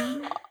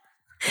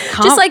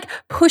 Just like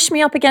push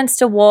me up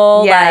against a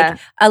wall, like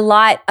a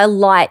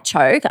light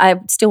choke.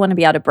 I still want to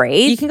be able to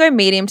breathe. You can go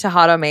medium to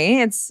hard on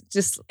me. It's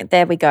just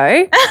there we go.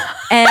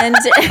 And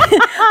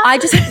I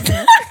just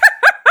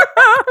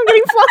I'm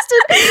getting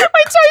flustered.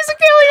 My toes are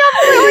curling up.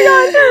 Oh my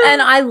God.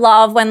 And I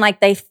love when like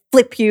they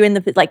flip you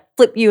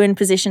in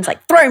positions,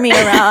 like throw me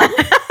around.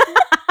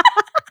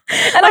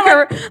 And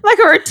like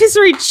a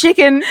rotisserie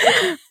chicken.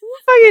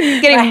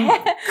 Fucking getting.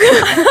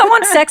 I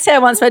want sex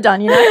hair once we're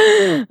done, you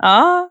know?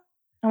 I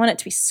want it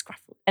to be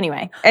scruffled.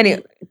 Anyway,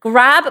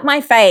 grab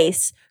my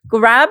face,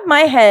 grab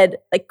my head,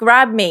 like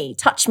grab me,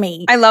 touch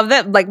me. I love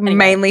that like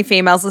mainly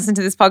females listen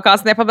to this podcast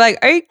and they're probably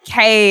like,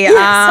 okay.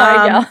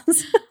 Sorry,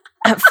 girls.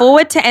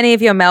 Forward to any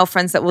of your male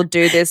friends that will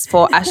do this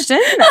for Ashton.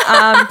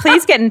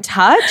 Please get in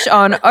touch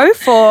on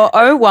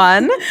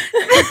 0401.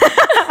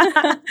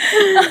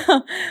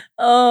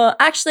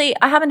 Actually,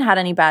 I haven't had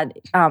any bad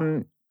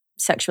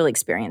sexual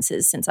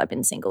experiences since I've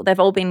been single. They've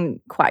all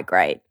been quite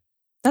great.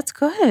 That's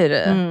good.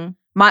 I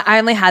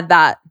only had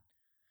that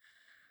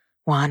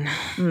one.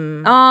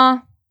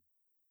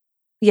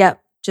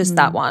 Just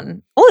that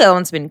one. All the other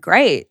ones have been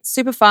great.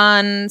 Super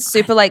fun,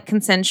 super like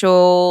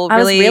consensual. I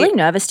was really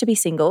nervous to be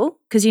single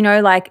because, you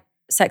know, like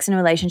sex in a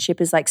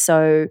relationship is like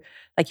so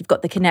like you've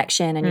got the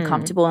connection and you're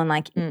comfortable and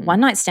like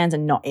one night stands are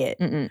not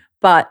it.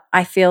 But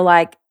I feel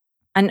like,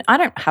 and I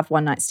don't have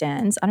one night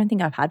stands. I don't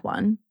think I've had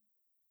one.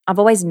 I've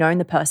always known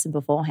the person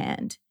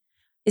beforehand.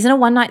 Isn't a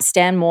one night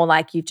stand more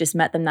like you've just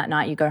met them that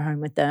night, you go home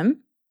with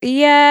them?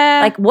 Yeah.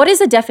 Like what is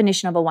the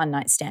definition of a one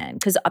night stand?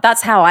 Because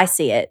that's how I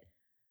see it.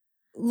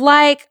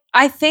 Like,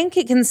 I think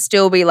it can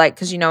still be like,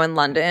 because you know in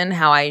London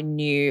how I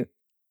knew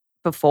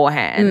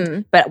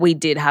beforehand, but we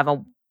did have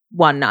a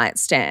one night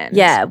stand.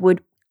 Yeah,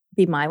 would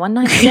be my one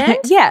night stand.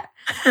 Yeah.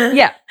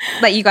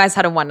 Like you guys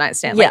had a one night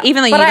stand. Like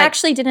even though but I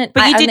actually didn't.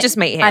 But you did just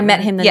meet him. I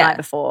met him the night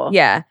before.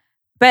 Yeah.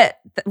 But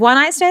one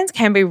night stands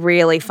can be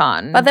really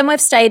fun. But then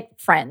we've stayed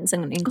friends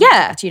and in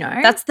contact, you know.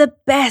 That's the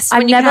best.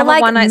 I've never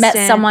met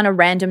stand. someone a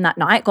random that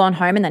night, gone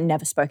home and then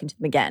never spoken to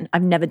them again.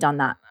 I've never done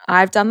that.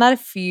 I've done that a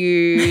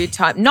few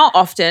times. Not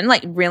often,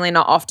 like really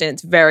not often.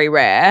 It's very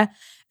rare.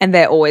 And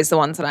they're always the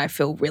ones that I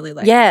feel really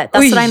like. Yeah,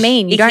 that's what I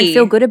mean. You don't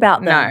feel good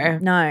about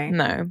them.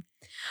 No.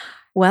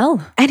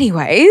 Well,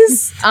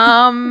 anyways,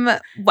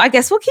 I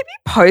guess we'll keep you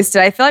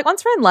posted. I feel like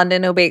once we're in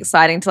London, it'll be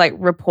exciting to like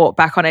report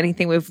back on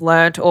anything we've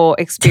learnt or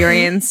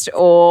experienced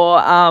or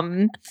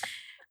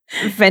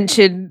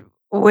ventured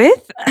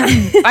with.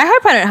 I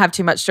hope I don't have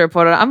too much to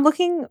report on. I'm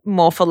looking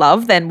more for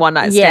love than one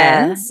night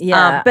stands.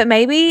 Yeah. But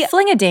maybe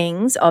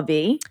fling-a-dings,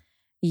 obvi.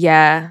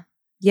 Yeah.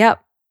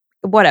 Yep.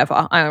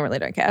 Whatever. I really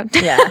don't care.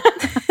 Yeah.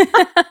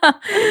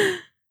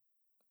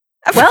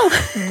 Well,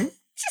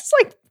 just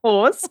like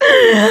pause.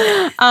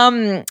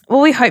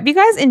 Well, we hope you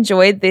guys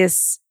enjoyed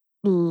this.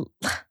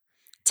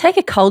 Take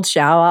a cold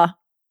shower.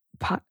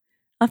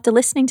 After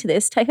listening to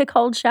this, take a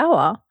cold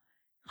shower.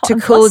 To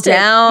cool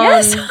down.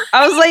 Yes.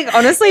 I was like,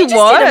 honestly,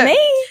 what?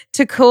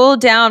 To cool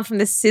down from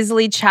the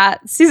sizzly,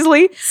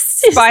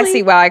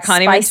 spicy. Wow, I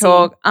can't even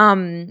talk.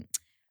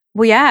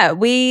 Well, yeah,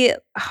 we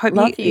hope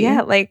Love you.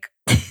 Yeah, like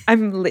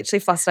I'm literally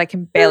flustered. I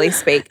can barely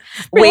speak.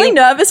 Really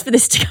nervous for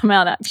this to come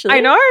out, actually. I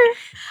know.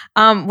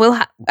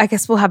 I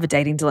guess we'll have a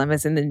dating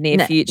dilemmas in the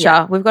near future.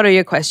 Yeah. We've got all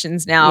your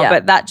questions now,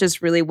 but that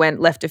just really went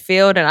left of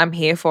field and I'm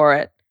here for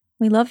it.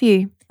 We love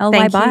you.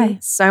 Thank you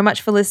so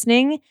much for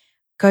listening.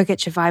 Go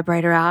get your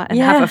vibrator out and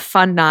have a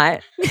fun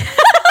night.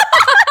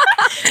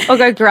 Or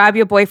go grab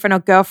your boyfriend or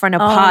girlfriend or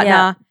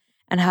partner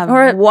and have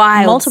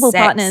wild multiple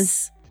sex.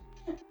 Partners.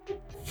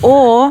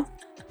 Or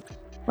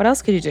what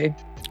else could you do?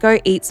 Go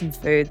eat some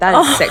food. That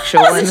is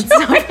sexual. And it's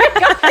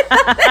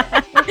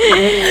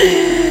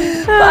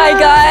Bye,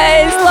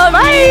 guys. Love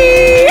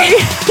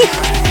you.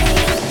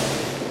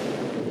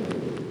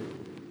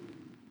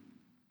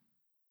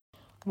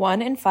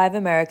 1 in 5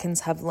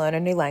 Americans have learned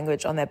a new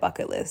language on their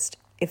bucket list.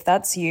 If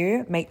that's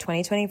you, make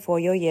 2024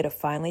 your year to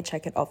finally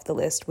check it off the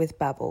list with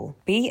Babbel.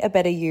 Be a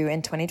better you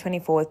in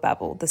 2024 with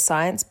Babbel, the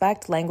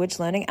science-backed language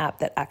learning app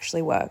that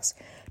actually works.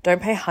 Don't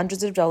pay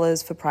hundreds of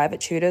dollars for private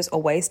tutors or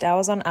waste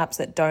hours on apps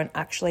that don't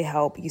actually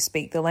help you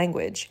speak the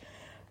language.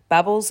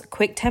 Babbel's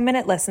quick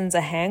 10-minute lessons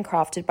are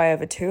handcrafted by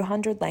over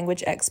 200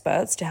 language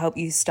experts to help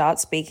you start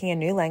speaking a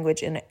new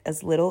language in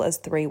as little as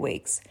 3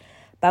 weeks.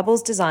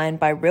 Babbel's designed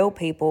by real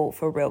people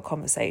for real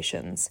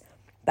conversations.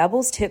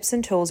 Babbel's tips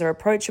and tools are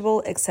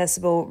approachable,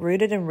 accessible,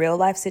 rooted in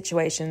real-life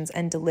situations,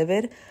 and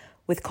delivered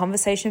with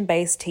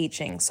conversation-based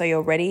teaching, so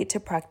you're ready to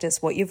practice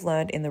what you've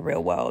learned in the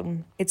real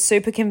world. It's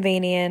super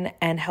convenient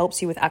and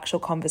helps you with actual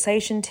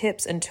conversation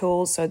tips and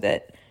tools so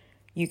that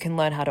you can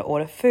learn how to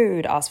order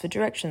food, ask for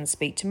directions,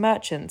 speak to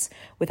merchants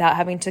without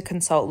having to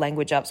consult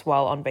language apps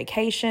while on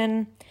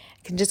vacation.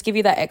 It can just give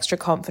you that extra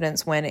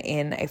confidence when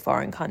in a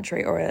foreign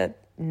country or a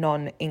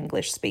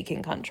non-English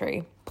speaking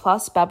country.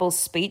 Plus, Babbel's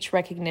speech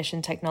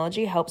recognition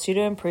technology helps you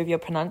to improve your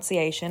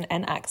pronunciation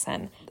and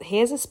accent.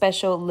 Here's a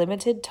special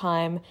limited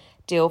time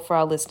deal for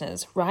our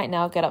listeners. Right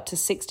now, get up to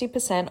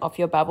 60% off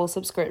your Babbel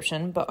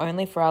subscription, but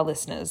only for our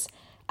listeners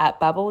at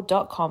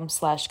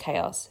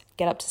babbel.com/chaos.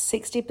 Get up to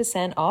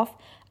 60% off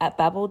at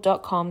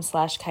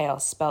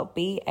babbel.com/chaos, spelled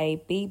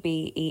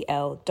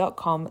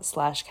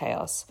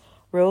BABBEL.com/chaos.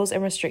 Rules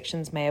and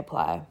restrictions may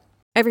apply.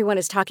 Everyone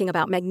is talking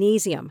about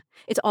magnesium.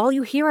 It's all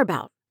you hear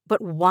about. But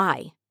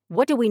why?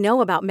 What do we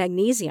know about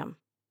magnesium?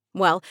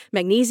 Well,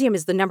 magnesium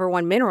is the number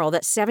one mineral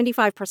that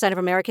 75% of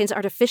Americans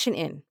are deficient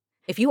in.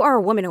 If you are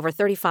a woman over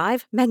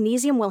 35,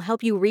 magnesium will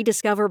help you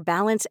rediscover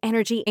balance,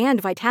 energy,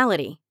 and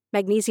vitality.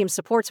 Magnesium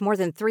supports more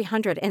than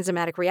 300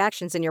 enzymatic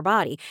reactions in your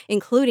body,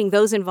 including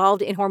those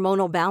involved in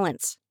hormonal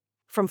balance.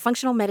 From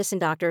functional medicine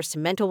doctors to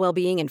mental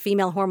well-being and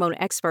female hormone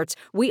experts,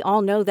 we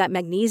all know that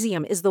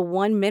magnesium is the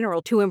one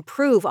mineral to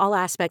improve all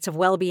aspects of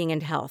well-being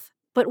and health.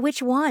 But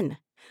which one?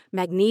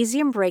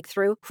 Magnesium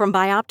Breakthrough from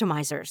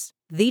Bioptimizers,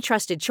 the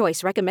trusted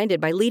choice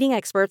recommended by leading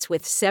experts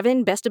with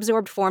 7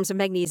 best-absorbed forms of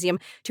magnesium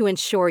to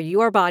ensure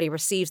your body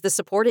receives the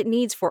support it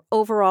needs for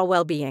overall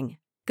well-being.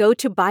 Go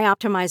to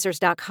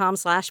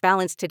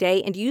bioptimizers.com/balance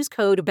today and use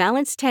code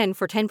BALANCE10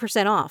 for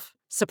 10% off.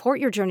 Support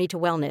your journey to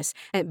wellness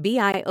at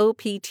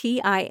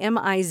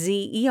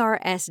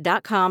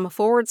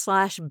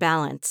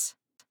bioptimizers.com/balance.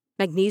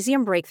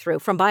 Magnesium Breakthrough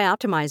from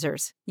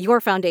Bioptimizers,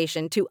 your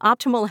foundation to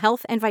optimal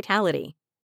health and vitality.